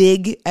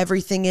big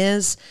everything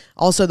is.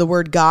 Also, the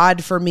word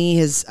God for me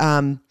has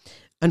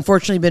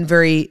unfortunately been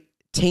very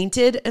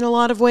tainted in a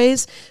lot of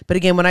ways. But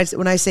again, when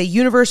I say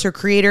universe or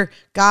creator,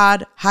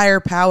 God, higher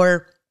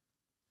power,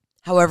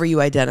 however you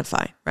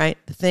identify, right?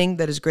 The thing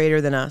that is greater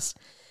than us.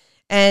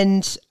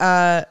 And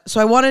so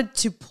I wanted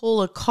to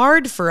pull a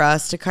card for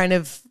us to kind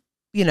of,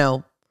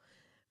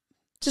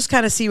 just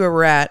kind of see where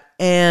we're at.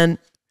 And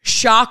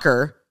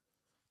shocker,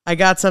 I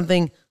got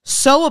something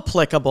so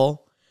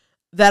applicable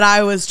that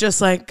I was just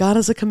like, God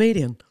is a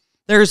comedian.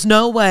 There's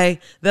no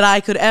way that I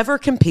could ever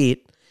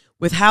compete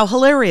with how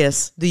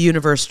hilarious the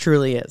universe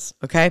truly is,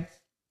 okay?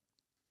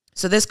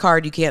 So this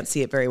card, you can't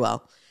see it very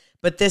well,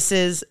 but this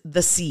is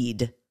the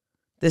seed.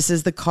 This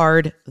is the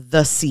card,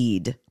 the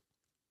seed.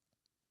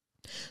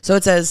 So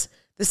it says,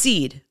 the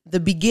seed,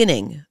 the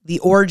beginning, the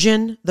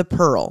origin, the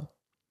pearl.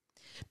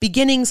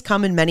 Beginnings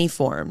come in many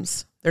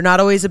forms. They're not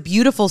always a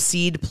beautiful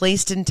seed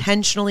placed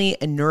intentionally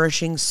in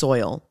nourishing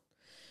soil.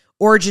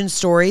 Origin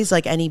stories,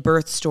 like any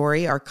birth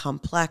story, are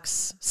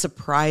complex,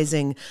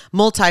 surprising,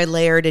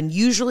 multi-layered, and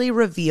usually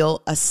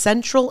reveal a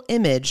central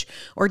image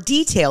or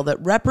detail that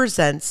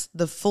represents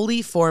the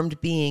fully formed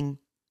being.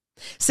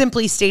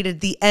 Simply stated,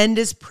 the end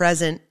is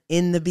present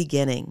in the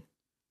beginning.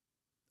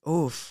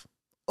 Oof.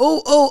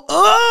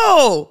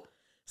 Oh.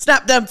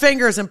 Snap them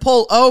fingers and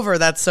pull over.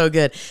 That's so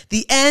good.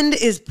 The end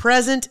is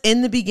present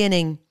in the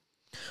beginning,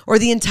 or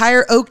the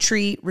entire oak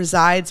tree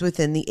resides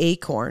within the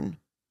acorn.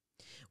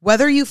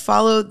 Whether you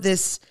follow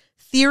this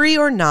theory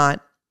or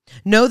not,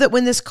 know that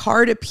when this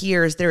card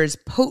appears, there is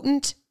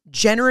potent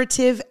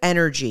generative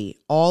energy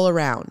all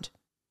around.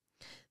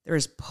 There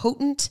is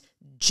potent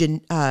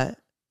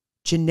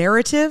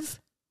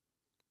generative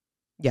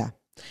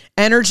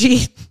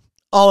energy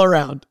all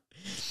around.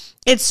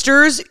 It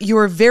stirs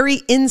your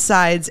very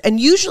insides and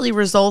usually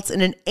results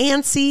in an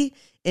antsy,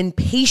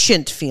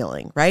 impatient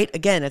feeling, right?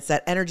 Again, it's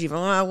that energy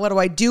of, what do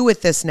I do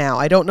with this now?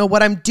 I don't know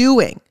what I'm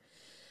doing.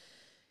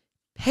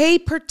 Pay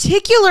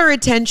particular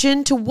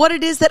attention to what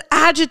it is that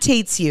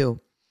agitates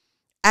you,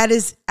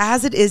 as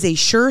it is a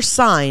sure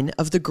sign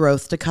of the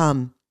growth to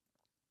come.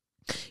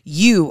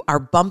 You are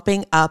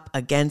bumping up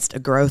against a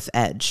growth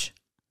edge.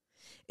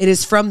 It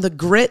is from the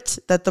grit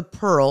that the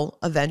pearl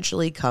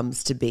eventually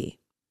comes to be.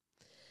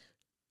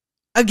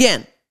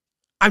 Again,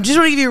 I'm just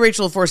going to give you a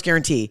Rachel LaForce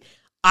guarantee.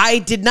 I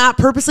did not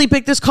purposely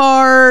pick this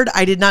card.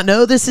 I did not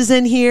know this is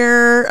in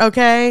here,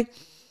 okay?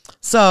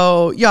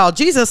 So, y'all,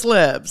 Jesus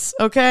lives,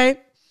 okay?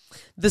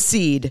 The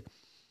seed.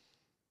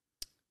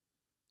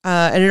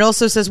 And it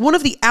also says, one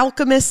of the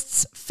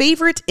alchemist's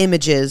favorite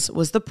images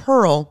was the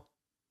pearl.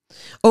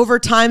 Over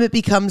time, it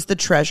becomes the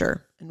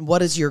treasure. And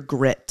what is your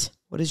grit?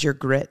 What is your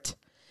grit?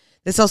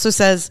 This also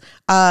says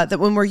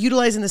that when we're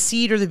utilizing the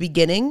seed or the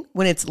beginning,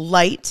 when it's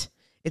light,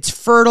 it's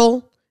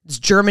fertile, it's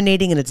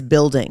germinating, and it's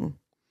building.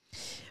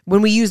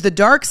 When we use the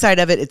dark side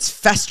of it, it's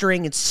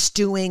festering, it's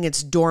stewing,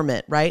 it's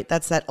dormant, right?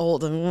 That's that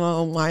old,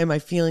 why am I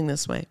feeling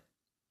this way?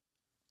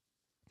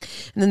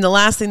 And then the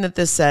last thing that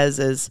this says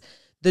is,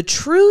 the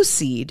true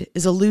seed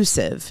is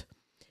elusive.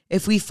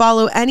 If we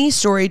follow any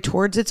story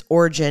towards its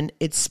origin,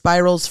 it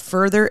spirals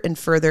further and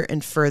further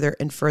and further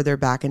and further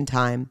back in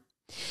time.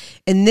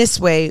 In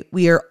this way,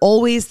 we are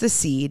always the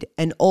seed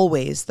and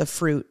always the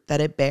fruit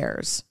that it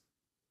bears.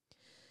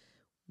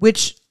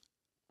 Which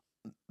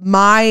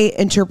my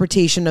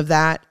interpretation of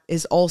that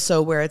is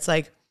also where it's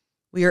like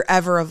we are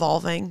ever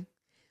evolving.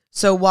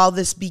 So while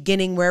this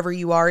beginning, wherever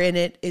you are in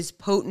it, is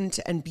potent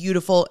and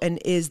beautiful and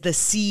is the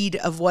seed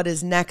of what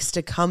is next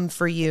to come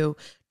for you,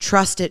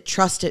 trust it,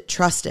 trust it,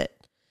 trust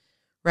it,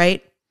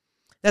 right?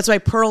 That's why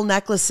pearl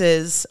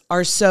necklaces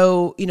are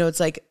so, it's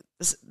like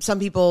some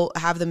people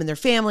have them in their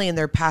family and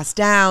they're passed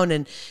down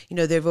and,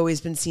 they've always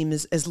been seen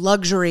as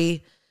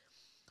luxury.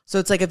 So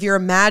it's like if you're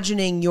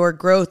imagining your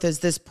growth as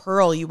this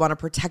pearl, you want to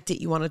protect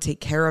it, you want to take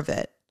care of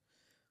it.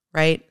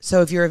 Right?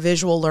 So if you're a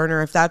visual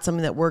learner, if that's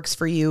something that works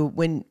for you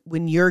when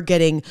you're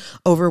getting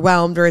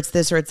overwhelmed or it's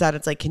this or it's that,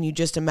 it's like, can you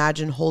just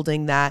imagine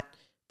holding that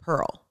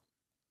pearl?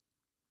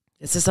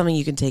 This is something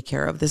you can take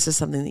care of. This is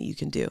something that you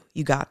can do.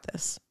 You got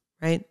this,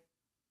 right?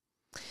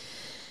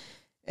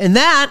 And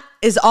that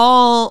is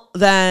all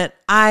that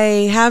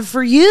I have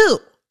for you.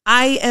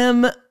 I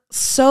am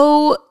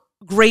so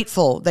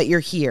grateful that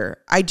you're here.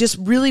 I just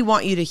really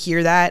want you to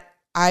hear that.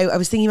 I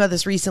was thinking about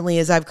this recently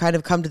as I've kind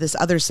of come to this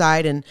other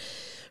side and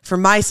for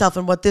myself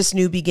and what this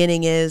new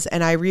beginning is.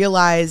 And I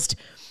realized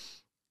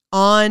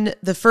on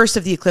the first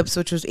of the eclipse,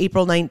 which was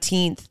April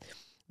 19th,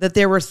 that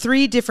there were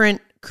 3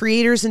 different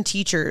creators and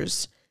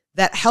teachers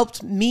that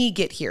helped me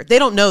get here. They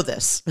don't know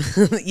this.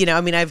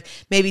 I've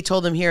maybe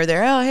told them here or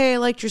there, oh, hey, I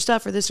liked your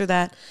stuff or this or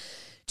that.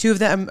 2 of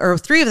them, or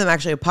 3 of them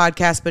actually, a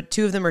podcast, but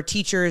 2 of them are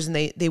teachers and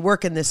they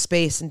work in this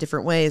space in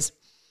different ways.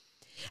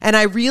 And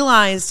I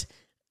realized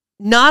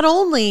not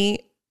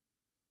only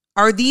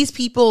are these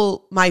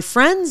people my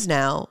friends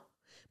now,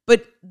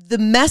 but the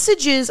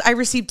messages, I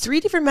received 3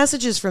 different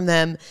messages from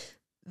them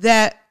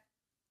that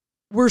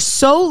were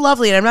so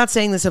lovely. And I'm not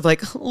saying this of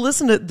like,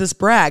 listen to this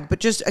brag, but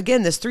just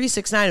again, this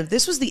 369,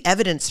 this was the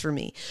evidence for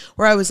me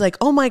where I was like,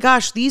 oh my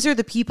gosh, these are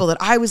the people that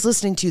I was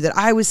listening to, that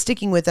I was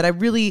sticking with, that I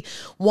really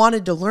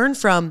wanted to learn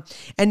from.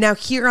 And now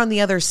here on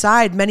the other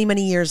side, many,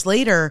 many years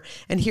later,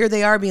 and here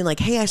they are being like,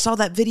 hey, I saw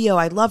that video.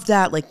 I love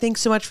that. Like,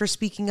 thanks so much for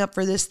speaking up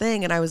for this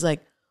thing. And I was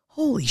like,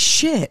 holy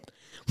shit.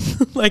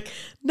 Like,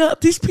 no,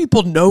 these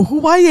people know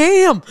who I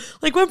am.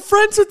 Like, I'm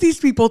friends with these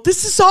people.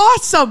 This is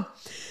awesome.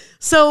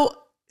 So,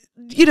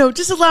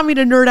 just allow me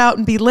to nerd out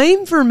and be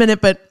lame for a minute,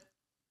 but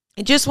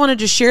I just wanted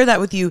to share that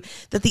with you,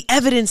 that the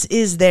evidence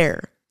is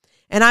there.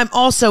 And I'm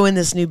also in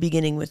this new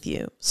beginning with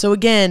you. So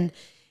again,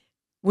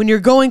 when you're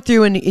going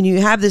through and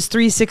you have this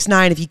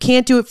 369, if you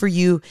can't do it for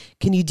you,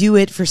 can you do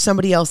it for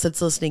somebody else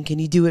that's listening? Can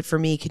you do it for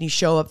me? Can you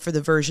show up for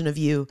the version of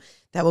you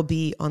that will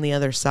be on the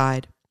other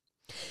side?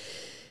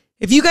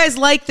 If you guys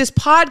like this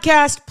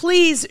podcast,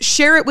 please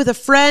share it with a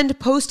friend,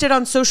 post it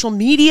on social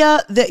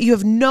media. That you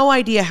have no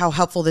idea how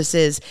helpful this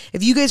is.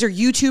 If you guys are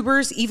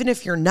YouTubers, even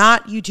if you're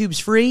not, YouTube's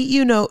free,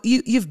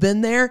 you've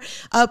been there.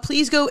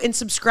 Please go and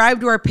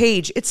subscribe to our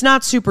page. It's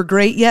not super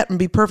great yet, and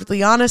be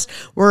perfectly honest,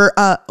 we're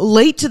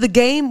late to the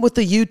game with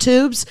the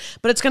YouTubes,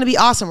 but it's going to be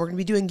awesome. We're going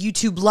to be doing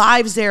YouTube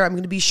lives there. I'm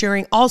going to be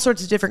sharing all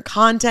sorts of different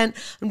content.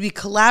 I'm going to be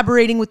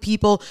collaborating with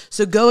people.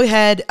 So go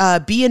ahead,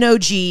 be an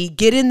OG,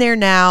 get in there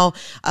now,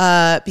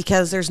 because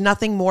there's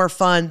nothing more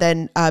fun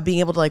than being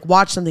able to like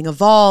watch something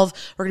evolve.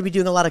 We're going to be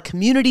doing a lot of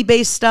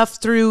community-based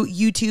stuff through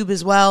YouTube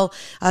as well.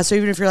 So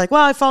even if you're like,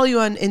 well, I follow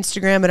you on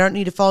Instagram, I don't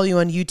need to follow you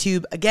on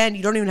YouTube. Again,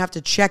 you don't even have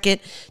to check it.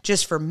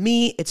 Just for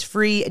me, it's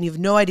free, and you have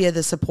no idea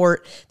the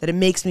support that it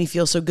makes me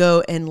feel. So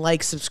go and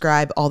like,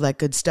 subscribe, all that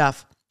good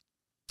stuff.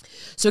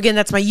 So again,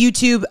 that's my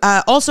YouTube.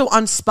 Also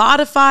on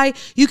Spotify,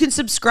 you can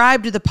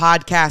subscribe to the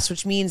podcast,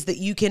 which means that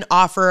you can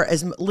offer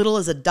as little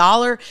as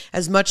 $1,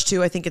 as much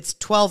to, I think it's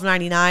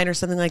 $12.99 or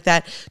something like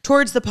that,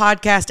 towards the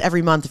podcast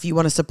every month if you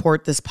want to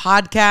support this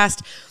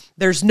podcast.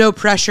 There's no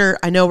pressure.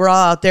 I know we're all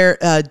out there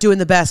doing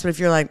the best, but if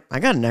you're like,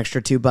 I got an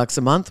extra $2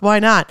 a month, why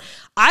not?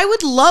 I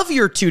would love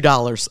your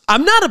 $2.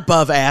 I'm not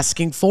above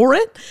asking for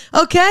it.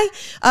 Okay.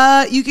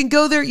 You can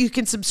go there, you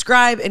can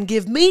subscribe and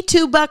give me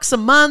 $2 a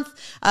month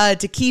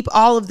to keep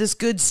all of this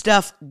good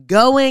stuff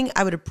going.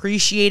 I would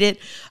appreciate it.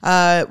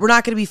 We're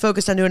not going to be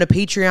focused on doing a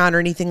Patreon or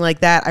anything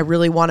like that. I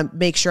really want to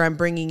make sure I'm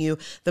bringing you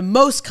the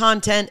most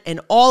content in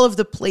all of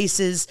the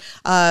places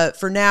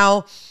for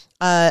now.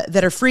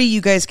 That are free. You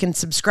guys can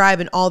subscribe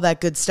and all that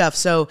good stuff.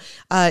 So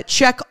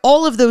check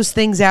all of those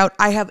things out.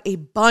 I have a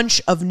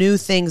bunch of new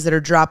things that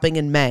are dropping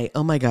in May.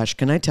 Oh my gosh,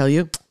 can I tell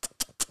you?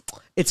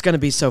 It's going to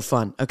be so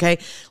fun, okay?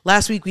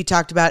 Last week we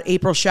talked about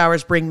April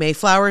showers bring May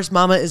flowers.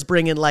 Mama is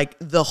bringing like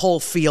the whole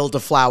field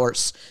of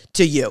flowers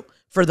to you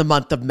for the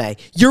month of May.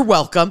 You're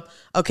welcome,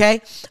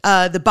 okay?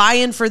 The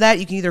buy-in for that,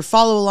 you can either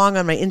follow along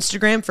on my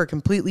Instagram for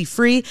completely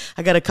free.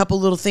 I got a couple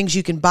little things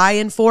you can buy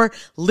in for,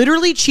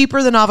 literally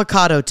cheaper than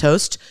avocado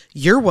toast.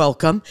 You're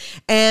welcome.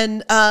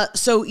 And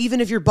so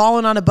even if you're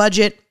balling on a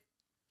budget,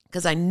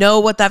 because I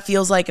know what that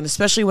feels like, and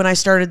especially when I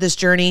started this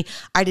journey,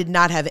 I did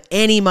not have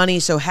any money.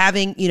 So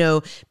having,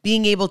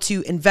 being able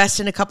to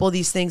invest in a couple of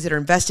these things that are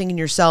investing in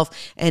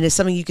yourself and is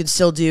something you can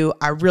still do,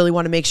 I really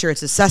want to make sure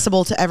it's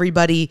accessible to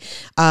everybody.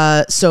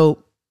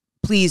 So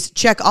please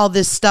check all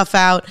this stuff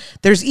out.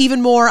 There's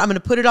even more. I'm going to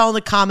put it all in the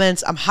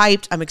comments. I'm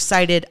hyped. I'm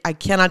excited. I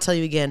cannot tell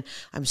you again.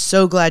 I'm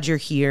so glad you're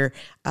here.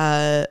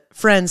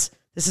 Friends,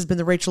 This has been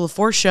the Rachel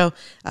LaForce Show,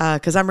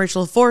 because I'm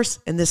Rachel LaForce,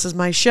 and this is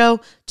my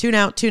show. Tune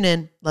out, tune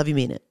in. Love you,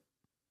 mean it.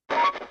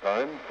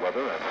 Time.